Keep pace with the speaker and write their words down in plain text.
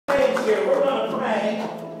here. We're going to pray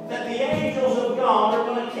that the angels of God are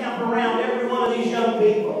going to camp around every one of these young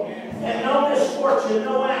people. And no misfortune,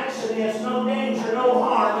 no accidents, no danger, no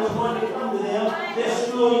harm is going to come to them this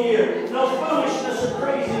school year. No foolishness or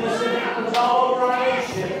craziness that happens all over our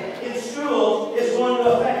nation in schools is going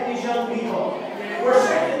to affect these young people. We're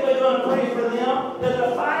secondly going to pray for them that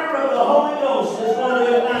the fire of the Holy Ghost is going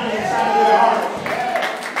to ignite inside their hearts.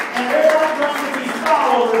 And they're not going to be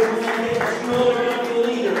followers when they get to school, they're going to be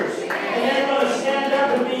leaders. And they're going to stand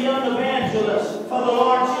up and be young evangelists for the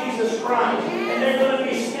Lord Jesus Christ. And they're going to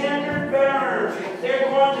be standard bearers. They're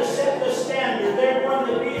going to set the standard. They're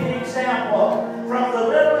going to be the example from the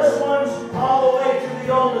littlest ones all the way to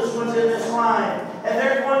the oldest ones in this line. And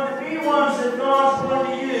they're going to be ones that God's going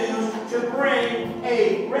to use to bring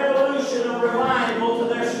a revolution of revival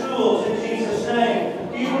to their schools in Jesus'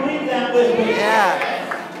 name. Do you believe that with me? Yeah.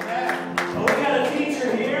 Well, we got a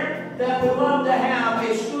teacher here that would love to have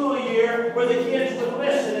a school year where the kids would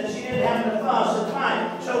listen and she didn't have to fuss and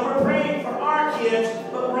fight. So we're praying for our kids,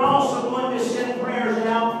 but we're also going to send prayers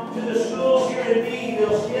out to the schools here in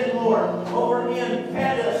Meadville, Skidmore, over in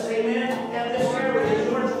Pettus, amen, and this area,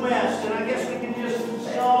 George West, and I guess we can just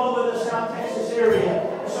say all over the South Texas area.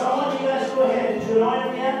 So I want you guys to go ahead. Did you anoint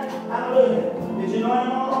them yet? Hallelujah. Did you anoint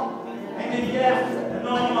them all? And then get after it.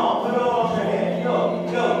 Anoint them all. Put it all on their head. Go,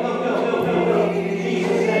 go, go, go, go, go, go. In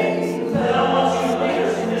Jesus' name. Then I want you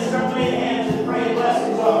leaders to just start laying hands and praying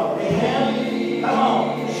blessings on them. Amen? Come on.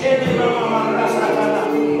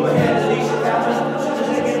 Go ahead, Alicia. Just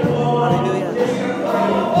begin to blow on it. Just start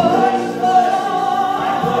praying. Go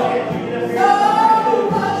ahead. You get up here.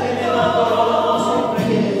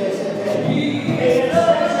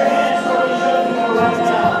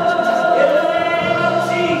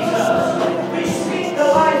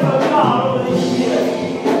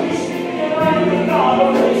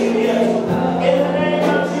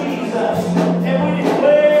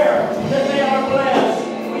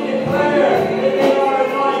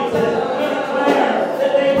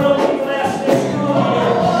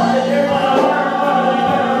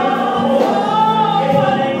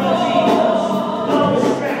 No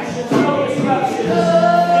distractions, no disruptions.